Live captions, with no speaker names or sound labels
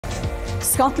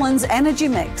Scotland's energy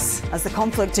mix. As the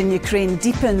conflict in Ukraine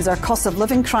deepens our cost of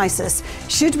living crisis,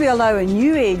 should we allow a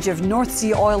new age of North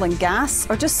Sea oil and gas,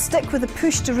 or just stick with the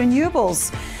push to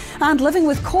renewables? And living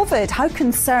with COVID, how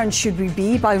concerned should we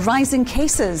be by rising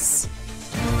cases?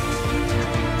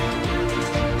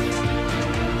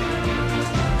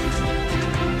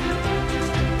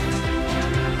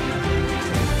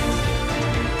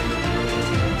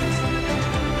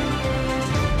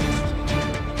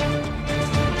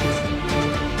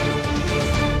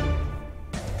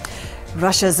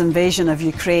 Russia's invasion of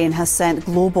Ukraine has sent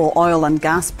global oil and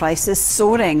gas prices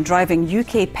soaring, driving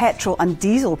UK petrol and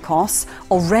diesel costs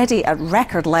already at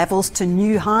record levels to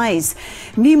new highs.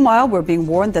 Meanwhile, we're being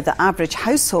warned that the average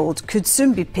household could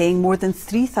soon be paying more than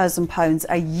 £3,000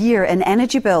 a year in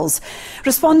energy bills.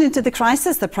 Responding to the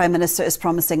crisis, the Prime Minister is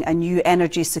promising a new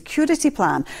energy security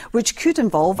plan, which could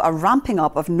involve a ramping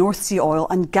up of North Sea oil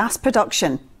and gas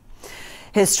production.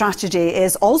 His strategy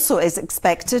is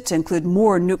expected to include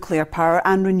more nuclear power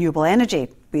and renewable energy.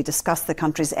 We discussed the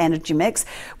country's energy mix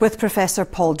with Professor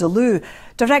Paul de Leeuw,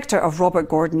 Director of Robert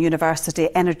Gordon University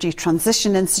Energy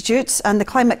Transition Institute, and the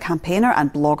climate campaigner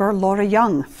and blogger Laura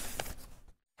Young.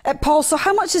 Paul, so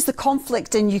how much is the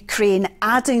conflict in Ukraine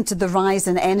adding to the rise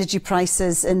in energy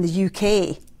prices in the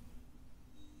UK?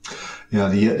 Yeah,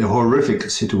 the horrific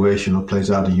situation that plays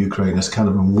out in Ukraine has kind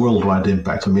of a worldwide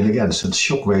impact. I mean, again, it sends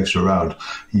shockwaves around.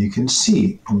 You can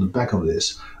see on the back of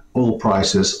this, oil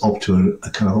prices up to a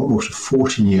kind of almost a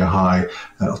 14-year high,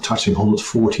 touching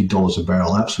 $140 a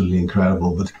barrel. Absolutely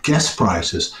incredible. But gas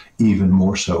prices even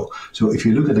more so. So if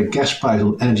you look at the gas price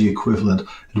on energy equivalent,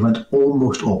 it went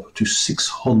almost up to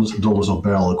 $600 a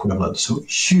barrel equivalent. So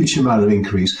huge amount of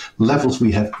increase, levels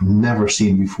we have never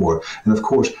seen before. And of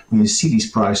course, when you see these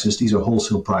prices, these are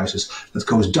wholesale prices, that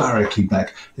goes directly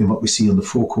back in what we see on the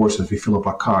forecourts as we fill up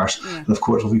our cars. Yeah. And of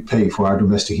course, what we pay for our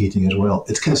domestic heating as well.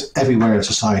 It's kind of everywhere in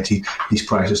society, these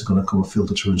prices are going to come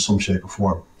filtered through in some shape or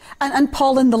form. And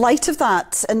Paul, in the light of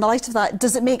that,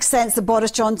 does it make sense that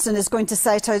Boris Johnson is going to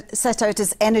set out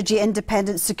his energy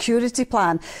independence security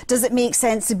plan? Does it make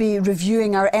sense to be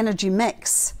reviewing our energy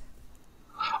mix?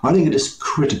 I think it is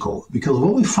critical, because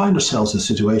what we find ourselves in a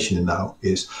situation in now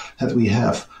is that we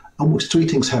have almost three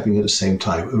things happening at the same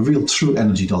time. A real true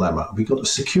energy dilemma. We've got a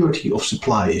security of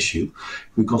supply issue.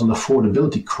 We've got an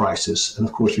affordability crisis. And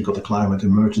of course, we've got a climate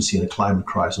emergency and a climate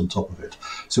crisis on top of it.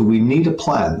 So we need a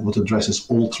plan that addresses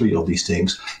all three of these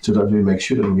things so that we make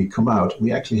sure that when we come out,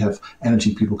 we actually have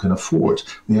energy people can afford.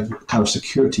 We have kind of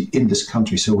security in this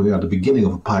country. So we are at the beginning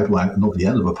of a pipeline and not the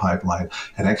end of a pipeline,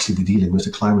 and actually be dealing with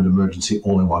the climate emergency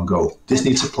all in one go. This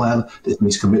needs a plan. This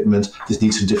needs commitment. This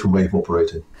needs a different way of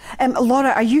operating.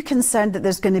 Laura, are you concerned that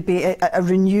there's going to be a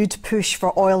renewed push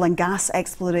for oil and gas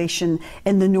exploration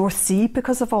in the North Sea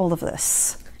because of all of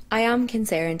this? I am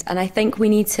concerned, and I think we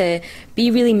need to be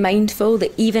really mindful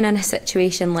that even in a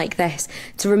situation like this,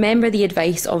 to remember the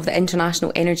advice of the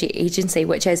International Energy Agency,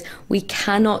 which is we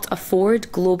cannot afford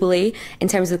globally, in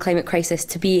terms of the climate crisis,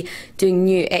 to be doing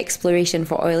new exploration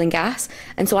for oil and gas.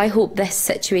 And so I hope this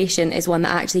situation is one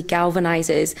that actually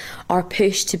galvanises our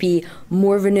push to be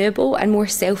more renewable and more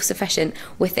self-sufficient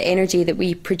with the energy that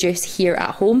we produce here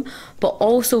at home, but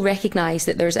also recognise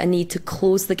that there's a need to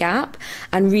close the gap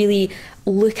and really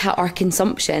look at our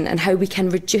consumption and how we can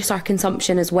reduce our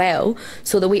consumption as well,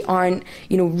 so that we aren't,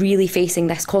 really facing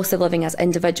this cost of living as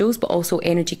individuals, but also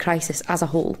energy crisis as a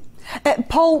whole.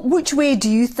 Paul, which way do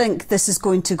you think this is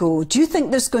going to go? Do you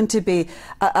think there's going to be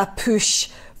a push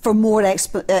for more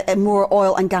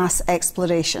oil and gas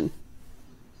exploration?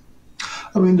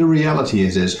 I mean, the reality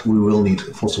is we will need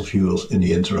fossil fuels in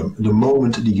the interim. The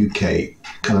moment the UK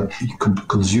kind of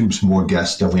consumes more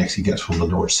gas than we actually get from the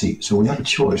North Sea. So we have a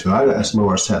choice. We either, as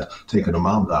Laura said, take a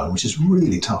demand down, which is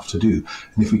really tough to do.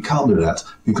 And if we can't do that,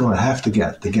 we're going to have to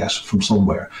get the gas from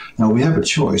somewhere. Now, we have a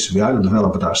choice. We either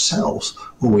develop it ourselves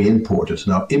or we import it.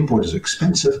 Now, import is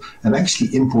expensive, and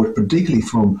actually import, particularly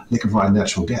from liquefied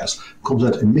natural gas, comes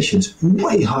at emissions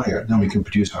way higher than we can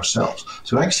produce ourselves.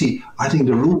 So actually, I think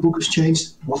the rule book has changed,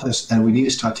 and we need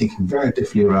to start thinking very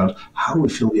differently around how we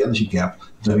fill the energy gap,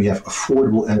 that we have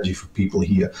affordable energy for people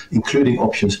here, including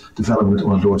options, development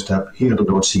on a doorstep here in the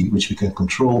North Sea, which we can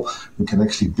control. We can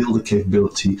actually build a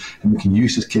capability, and we can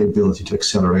use this capability to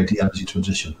accelerate the energy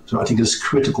transition. So I think it's a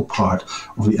critical part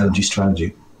of the energy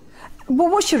strategy. Well,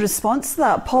 what's your response to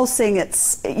that? Paul's saying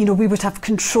it's, we would have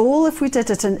control if we did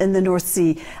it in the North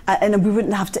Sea, and we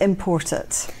wouldn't have to import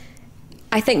it.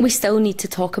 I think we still need to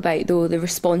talk about, though, the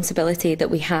responsibility that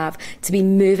we have to be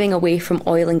moving away from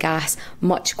oil and gas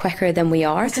much quicker than we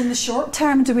are. But in the short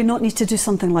term, do we not need to do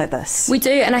something like this? We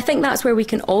do, and I think that's where we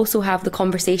can also have the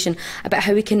conversation about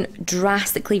how we can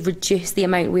drastically reduce the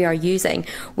amount we are using.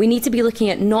 We need to be looking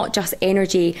at not just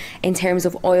energy in terms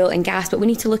of oil and gas, but we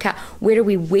need to look at where are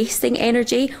we wasting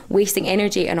energy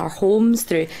in our homes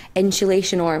through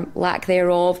insulation or lack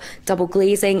thereof, double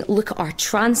glazing, look at our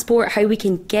transport, how we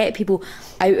can get people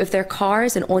out of their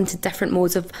cars and onto different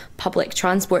modes of public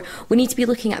transport. We need to be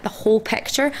looking at the whole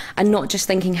picture and not just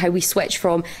thinking how we switch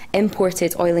from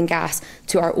imported oil and gas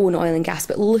to our own oil and gas,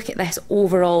 but look at this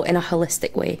overall in a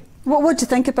holistic way. What do you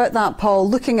think about that, Paul?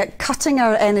 Looking at cutting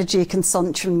our energy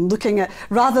consumption,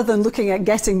 rather than looking at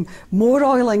getting more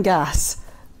oil and gas?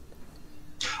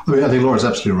 I mean, I think Laura's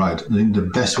absolutely right. I think the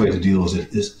best way to deal with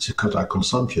it is to cut our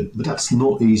consumption, but that's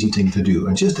not an easy thing to do.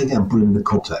 And just again, put in the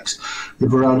context, we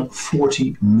have around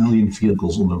 40 million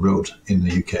vehicles on the road in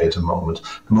the UK at the moment.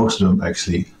 Most of them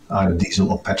actually either diesel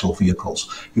or petrol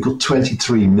vehicles. We've got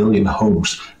 23 million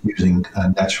homes using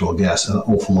natural gas, and an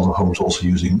awful lot of homes also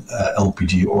using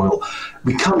LPG oil.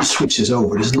 We can't switch this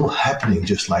over. It's not happening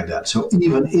just like that. So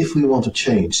even if we want to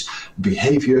change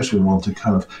behaviors, we want to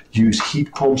kind of use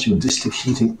heat pumps, district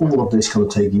heating, all of this is going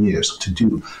to take years to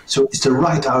do. So it's the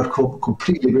right outcome,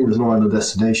 completely agree with Laura on the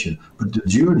destination, but the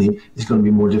journey is going to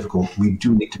be more difficult. We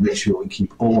do need to make sure we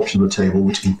keep all options on the table,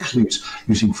 which includes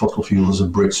using fossil fuels as a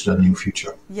bridge to that new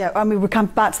future. Yeah, I mean, we come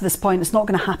back to this point, it's not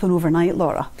going to happen overnight,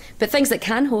 Laura. But things that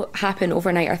can happen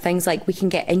overnight are things like we can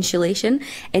get insulation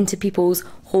into people's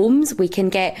homes, we can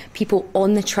get people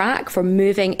on the track for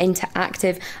moving into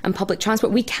active and public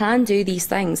transport. We can do these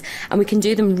things and we can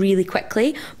do them really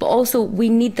quickly, but also we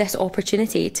need this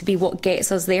opportunity to be what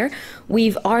gets us there.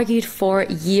 We've argued for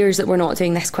years that we're not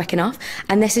doing this quick enough,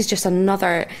 and this is just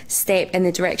another step in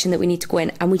the direction that we need to go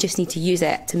in, and we just need to use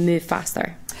it to move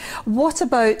faster. What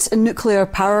about nuclear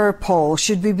power, Paul?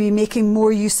 Should we be making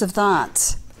more use of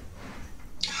that?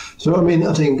 So, I mean,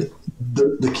 I think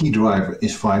the key driver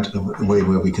is find a way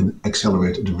where we can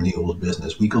accelerate the renewables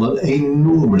business. We got an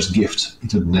enormous gift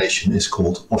to the nation. It's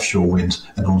called offshore wind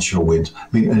and onshore wind. I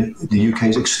mean, the UK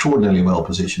is extraordinarily well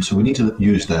positioned, so we need to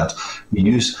use that. We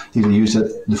need to use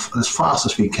that as fast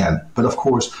as we can. But of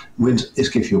course, wind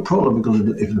gives you a problem because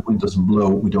if the wind doesn't blow,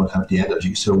 we don't have the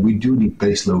energy. So we do need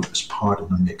baseload as part of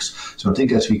the mix. So I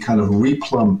think as we kind of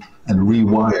replumb and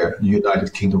rewire the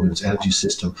United Kingdom and its energy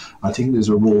system, I think there's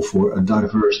a role for a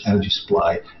diverse energy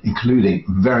supply, including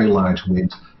very light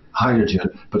wind, hydrogen,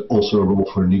 but also a role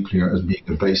for nuclear as being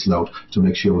a base load to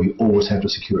make sure we always have the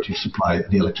security of supply,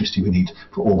 the electricity we need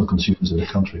for all the consumers in the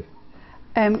country.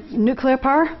 Nuclear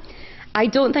power? I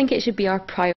don't think it should be our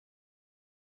priority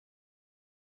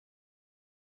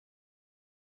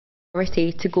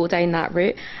to go down that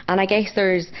route, and I guess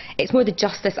it's more the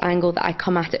justice angle that I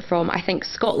come at it from. I think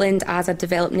Scotland as a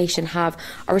developed nation have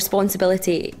a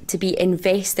responsibility to be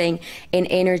investing in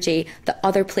energy that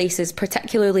other places,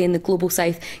 particularly in the global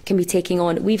south, can be taking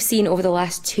on. We've seen over the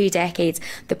last 2 decades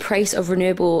the price of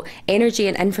renewable energy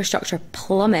and infrastructure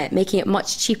plummet, making it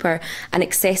much cheaper and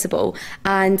accessible,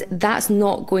 and that's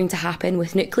not going to happen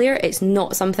with nuclear. It's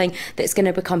not something that's going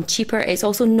to become cheaper. It's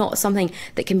also not something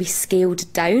that can be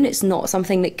scaled down. It's not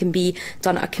something that can be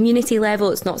done at a community level.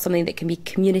 It's not something that can be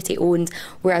community owned,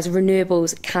 whereas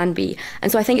renewables can be.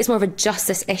 And so I think it's more of a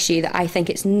justice issue that I think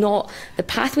it's not the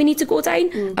path we need to go down,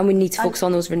 and we need to focus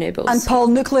on those renewables. And Paul,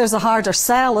 nuclear is a harder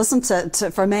sell, isn't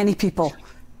it, for many people?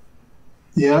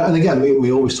 Yeah, and again, we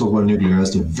always talk about nuclear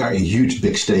as the very huge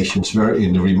big stations, very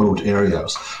in the remote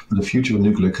areas. But the future of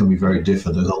nuclear can be very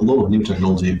different. There's a lot of new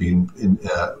technology being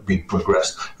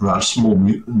progressed around small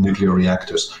nuclear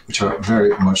reactors, which are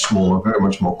very much smaller, very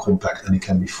much more compact, and it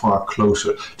can be far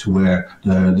closer to where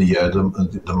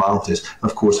the mount is.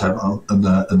 Of course, have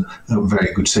a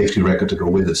very good safety record to go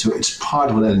with it. So it's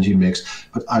part of an energy mix.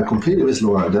 But I completely with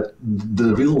Laura that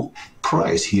the real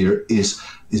price here is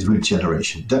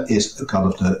regeneration. That is kind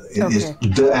of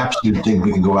the absolute thing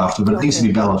we can go after, but it needs to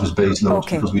be balanced with base loads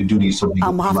because we do need something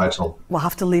that lights on. We'll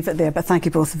have to leave it there, but thank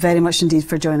you both very much indeed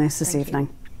for joining us this evening.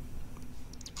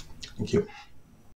 Thank you.